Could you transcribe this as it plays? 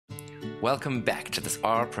Welcome back to this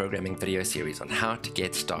R programming video series on how to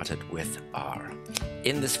get started with R.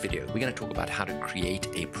 In this video, we're going to talk about how to create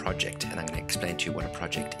a project, and I'm going to explain to you what a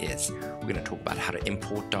project is. We're going to talk about how to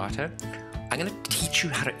import data. I'm going to teach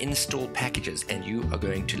you how to install packages, and you are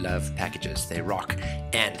going to love packages. They rock.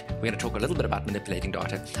 And we're going to talk a little bit about manipulating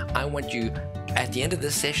data. I want you, at the end of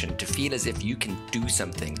this session, to feel as if you can do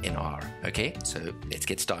something in R. Okay, so let's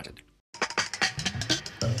get started.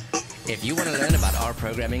 If you want to learn about R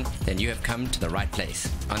programming, then you have come to the right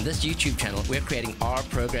place. On this YouTube channel, we're creating R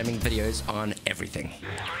programming videos on everything.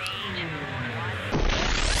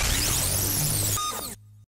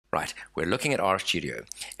 Right, we're looking at RStudio.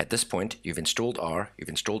 At this point, you've installed R, you've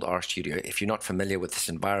installed RStudio. If you're not familiar with this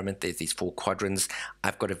environment, there's these 4 quadrants.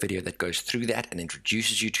 I've got a video that goes through that and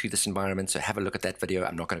introduces you to this environment, so have a look at that video.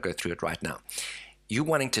 I'm not going to go through it right now. You're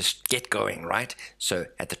wanting to get going, right? So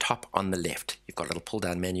at the top on the left, you've got a little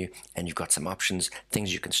pull-down menu and you've got some options,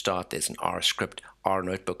 things you can start. There's an R script, R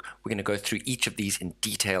notebook. We're going to go through each of these in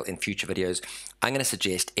detail in future videos. I'm going to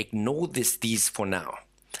suggest ignore these for now,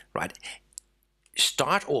 right?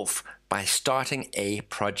 Start off by starting a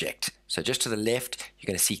project. So just to the left, you're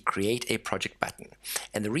going to see create a project button.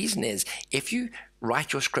 And the reason is, if you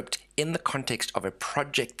write your script in the context of a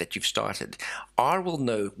project that you've started, R will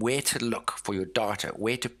know where to look for your data,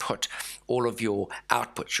 where to put all of your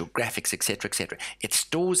outputs, your graphics, etc., etc. It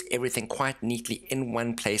stores everything quite neatly in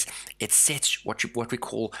one place. It sets what we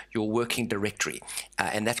call your working directory,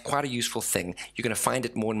 and that's quite a useful thing. You're going to find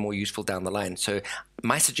it more and more useful down the line. So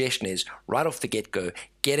my suggestion is, right off the get-go,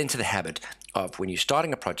 get into the habit of, when you're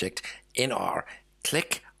starting a project in R,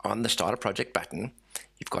 click on the Start a Project button.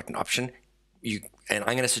 You've got an option. And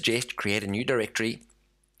I'm going to suggest create a new directory,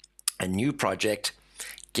 a new project,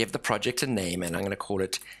 give the project a name, and I'm going to call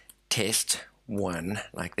it test 1,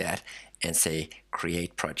 like that, and say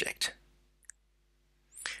create project.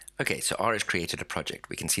 Okay, so R has created a project.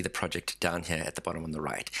 We can see the project down here at the bottom on the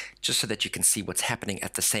right. Just so that you can see what's happening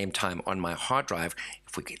at the same time on my hard drive,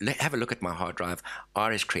 if we have a look at my hard drive,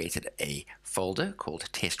 R has created a folder called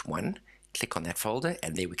test 1. Click on that folder,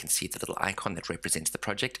 and there we can see the little icon that represents the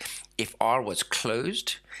project. If R was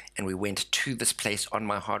closed and we went to this place on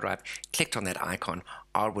my hard drive, clicked on that icon,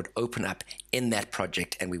 R would open up in that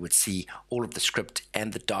project, and we would see all of the script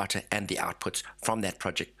and the data and the outputs from that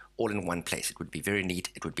project all in one place. It would be very neat.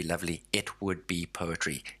 It would be lovely. It would be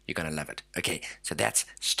poetry. You're going to love it. Okay, so that's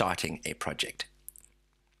starting a project.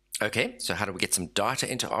 Okay, so how do we get some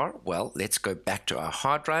data into R? Well, let's go back to our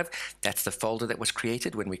hard drive. That's the folder that was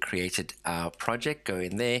created when we created our project. Go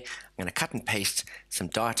in there. I'm going to cut and paste some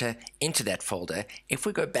data into that folder. If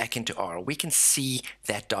we go back into R, we can see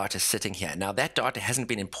that data sitting here. Now, that data hasn't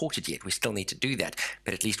been imported yet. We still need to do that,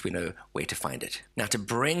 but at least we know where to find it. Now, to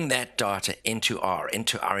bring that data into R,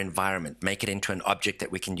 into our environment, make it into an object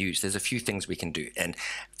that we can use, there's a few things we can do. And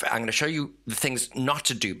I'm going to show you the things not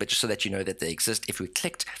to do, but just so that you know that they exist. If we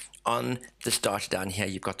clicked on this data down here,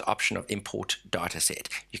 you've got the option of import data set.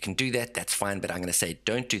 You can do that, that's fine, but I'm going to say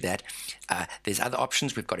don't do that. There's other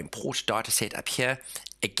options. We've got import data set up here.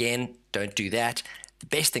 Again, don't do that. The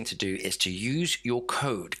best thing to do is to use your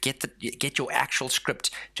code, get your actual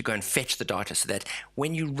script to go and fetch the data, so that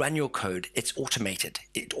when you run your code, it's automated.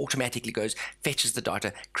 It automatically goes, fetches the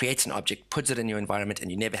data, creates an object, puts it in your environment,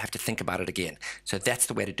 and you never have to think about it again. So that's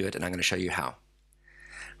the way to do it, and I'm going to show you how.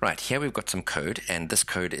 Right, here we've got some code, and this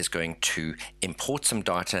code is going to import some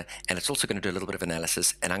data, and it's also going to do a little bit of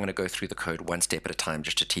analysis, and I'm going to go through the code one step at a time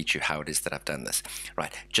just to teach you how it is that I've done this.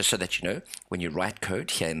 Right, just so that you know, when you write code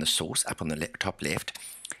here in the source up on the top left,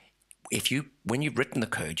 when you've written the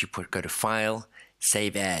code, you go to File,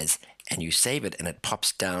 Save As, and you save it, and it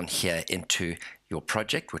pops down here into your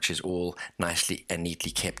project, which is all nicely and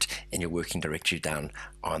neatly kept in your working directory down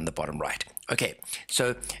on the bottom right. Okay,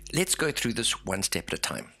 so let's go through this one step at a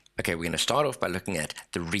time. Okay, we're going to start off by looking at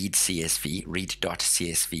the read.csv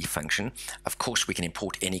function. Of course, we can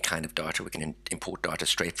import any kind of data. We can import data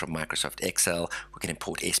straight from Microsoft Excel. We can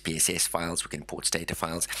import SPSS files. We can import data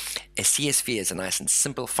files. A CSV is a nice and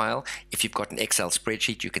simple file. If you've got an Excel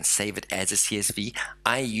spreadsheet, you can save it as a CSV.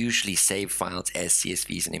 I usually save files as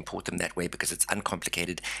CSVs and import them that way because it's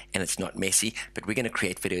uncomplicated and it's not messy. But we're going to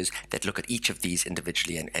create videos that look at each of these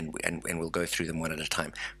individually, and we'll go through them one at a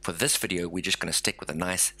time. For this video, we're just going to stick with a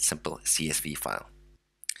nice, simple CSV file.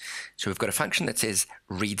 So we've got a function that says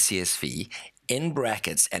read CSV. In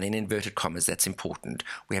brackets and in inverted commas, that's important,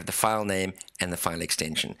 we have the file name and the file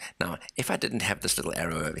extension. Now, if I didn't have this little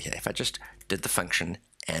arrow over here, if I just did the function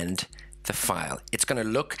and the file, it's going to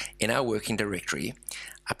look in our working directory.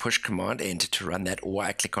 I push Command Enter to run that, or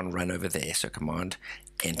I click on Run over there, so Command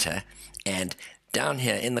Enter, and down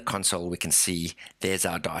here in the console, we can see there's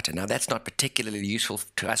our data. Now, that's not particularly useful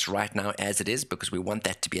to us right now as it is, because we want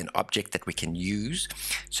that to be an object that we can use.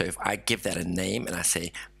 So if I give that a name and I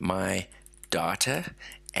say my data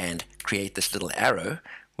and create this little arrow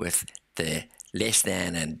with the less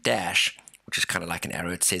than and dash, which is kind of like an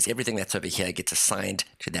arrow, it says everything that's over here gets assigned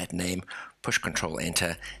to that name. Push Control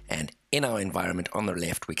Enter, and in our environment on the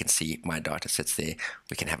left we can see my data sits there.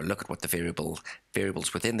 We can have a look at what the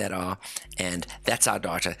variables within that are, and that's our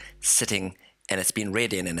data sitting, and it's been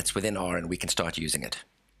read in and it's within R, and we can start using it.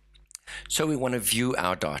 So we want to view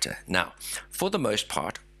our data. Now, for the most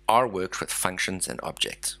part, R works with functions and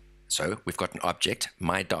objects. So we've got an object,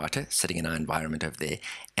 my data, sitting in our environment over there,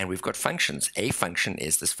 and we've got functions. A function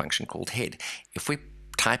is this function called head. If we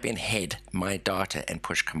type in head, my data, and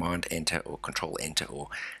push Command Enter or Control Enter or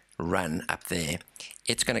run up there,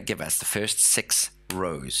 it's going to give us the first 6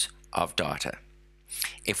 rows of data.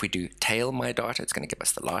 If we do tail my data, it's going to give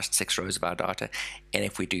us the last 6 rows of our data. And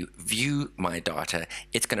if we do view my data,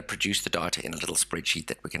 it's going to produce the data in a little spreadsheet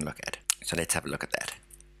that we can look at. So let's have a look at that.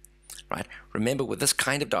 Right. Remember, with this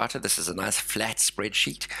kind of data, this is a nice flat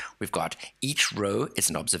spreadsheet. We've got each row is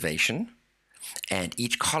an observation and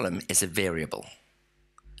each column is a variable.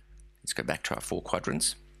 Let's go back to our 4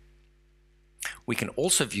 quadrants. We can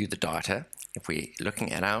also view the data. If we're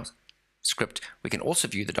looking at our script, we can also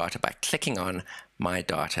view the data by clicking on my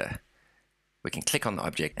data. We can click on the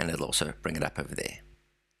object and it'll also bring it up over there.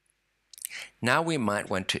 Now we might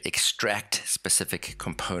want to extract specific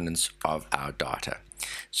components of our data.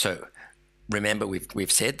 So remember,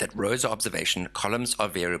 we've said that rows are observation, columns are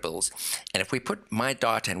variables, and if we put my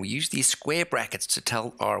data and we use these square brackets to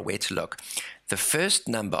tell R where to look, the first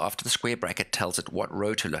number after the square bracket tells it what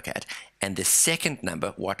row to look at, and the second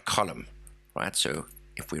number what column, right? So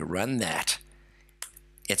if we run that,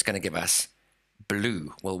 it's going to give us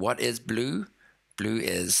blue. Well, what is blue? Blue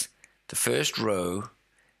is the first row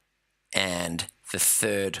and the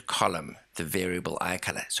third column, the variable eye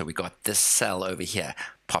color. So we got this cell over here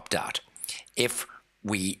popped out. If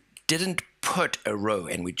we didn't put a row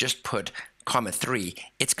and we just put comma 3,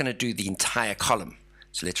 it's going to do the entire column.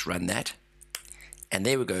 So let's run that. And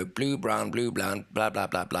there we go, blue, brown, blah, blah,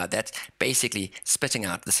 blah, blah. That's basically spitting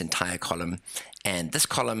out this entire column. And this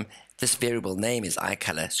column, this variable name is eye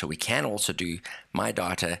color. So we can also do my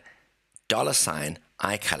data $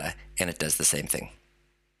 eye color, and it does the same thing.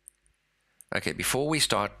 Okay, before we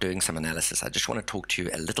start doing some analysis, I just want to talk to you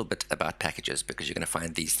a little bit about packages, because you're going to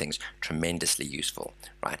find these things tremendously useful,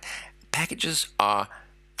 right? Packages are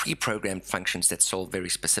pre-programmed functions that solve very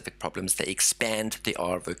specific problems. They expand the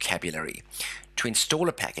R vocabulary. To install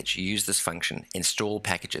a package, you use this function, install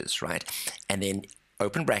packages, right? And then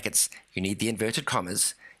open brackets, you need the inverted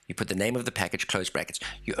commas, you put the name of the package, close brackets.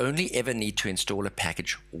 You only ever need to install a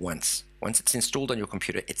package once. Once it's installed on your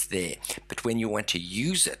computer, it's there. But when you want to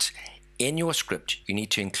use it in your script, you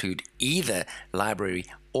need to include either library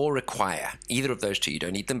or require, either of those two. You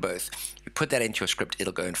don't need them both. You put that into your script,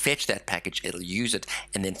 it'll go and fetch that package, it'll use it,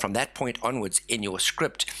 and then from that point onwards in your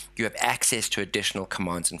script, you have access to additional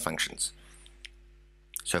commands and functions.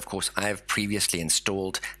 So of course, I've previously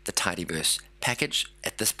installed the tidyverse package.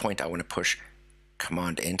 At this point, I want to push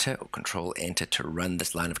Command Enter or Control Enter to run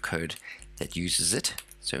this line of code that uses it.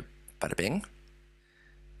 So bada bing.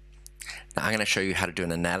 Now I'm going to show you how to do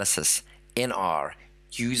an analysis in R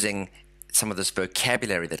using some of this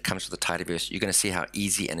vocabulary that comes with the tidyverse. You're going to see how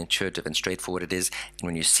easy and intuitive and straightforward it is. And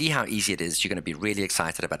when you see how easy it is, you're going to be really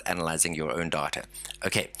excited about analyzing your own data.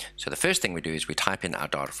 Okay, so the first thing we do is we type in our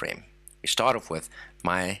data frame. We start off with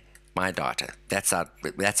my data. That's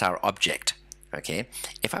our object. Okay,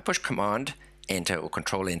 if I push Command Enter or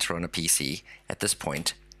Control Enter on a PC at this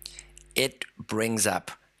point, it brings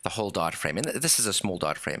up the whole data frame. And this is a small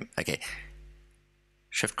data frame. Okay,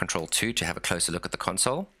 Shift Control 2 to have a closer look at the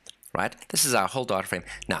console. Right, this is our whole data frame.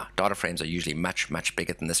 Now, data frames are usually much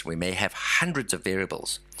bigger than this. We may have hundreds of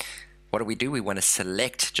variables. What do? We want to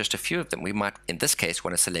select just a few of them. We might, in this case,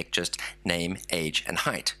 want to select just name, age, and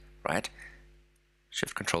height. Right,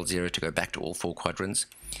 Shift Control 0 to go back to all 4 quadrants.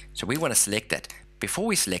 So we want to select that. Before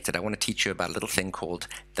we select it, I want to teach you about a little thing called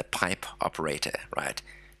the pipe operator. Right,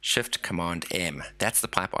 Shift Command M. That's the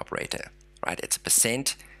pipe operator. Right, it's a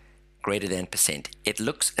 % greater than %. It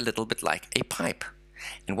looks a little bit like a pipe.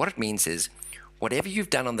 And what it means is, whatever you've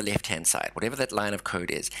done on the left-hand side, whatever that line of code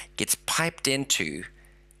is, gets piped into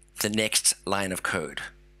the next line of code,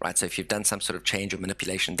 right? So if you've done some sort of change or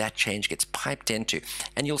manipulation, that change gets piped into,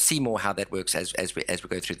 and you'll see more how that works as we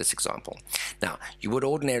go through this example. Now, you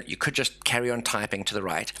could just carry on typing to the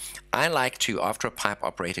right. I like to, after a pipe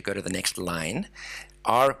operator, go to the next line.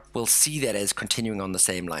 R will see that as continuing on the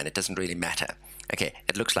same line. It doesn't really matter. Okay,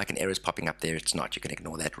 it looks like an error is popping up there. It's not. You can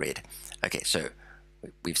ignore that red. Okay, so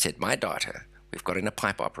we've said my data. We've got in a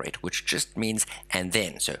pipe operator, which just means and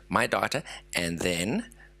then. So my data and then,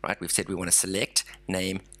 right? We've said we want to select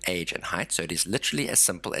name, age, and height. So it is literally as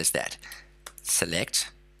simple as that.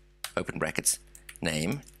 Select, open brackets,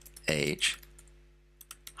 name, age,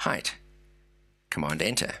 height. Command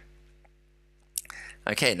enter.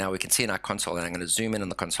 Okay, now we can see in our console, and I'm going to zoom in on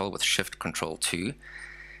the console with Shift Control 2.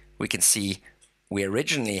 We can see we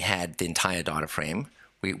originally had the entire data frame.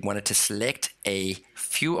 We wanted to select a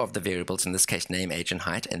few of the variables, in this case name, age, and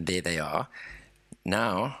height, and there they are.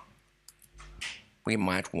 Now we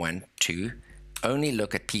might want to only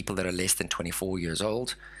look at people that are less than 24 years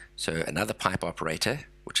old. So another pipe operator,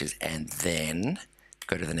 which is and then,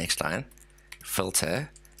 go to the next line, filter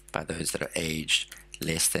by those that are aged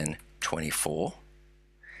less than 24.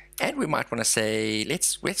 And we might want to say,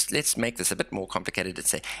 let's make this a bit more complicated and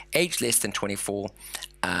say age less than 24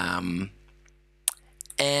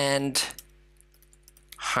 and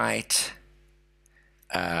height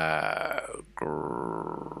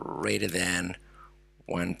greater than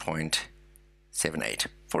 1.78,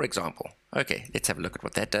 for example. Okay, let's have a look at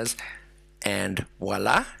what that does. And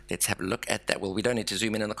voila, let's have a look at that. Well, we don't need to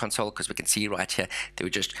zoom in on the console because we can see right here there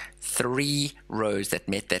were just 3 rows that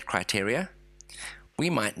met that criteria. We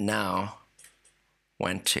might now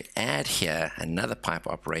want to add here another pipe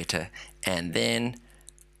operator and then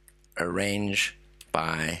arrange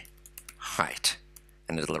by height,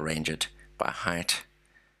 and it'll arrange it by height.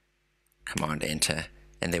 Command enter,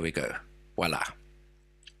 and there we go. Voila.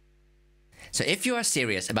 So if you are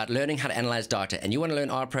serious about learning how to analyze data and you want to learn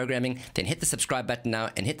R programming, then hit the subscribe button now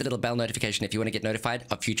and hit the little bell notification if you want to get notified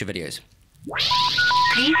of future videos.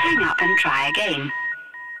 Please hang up and try again.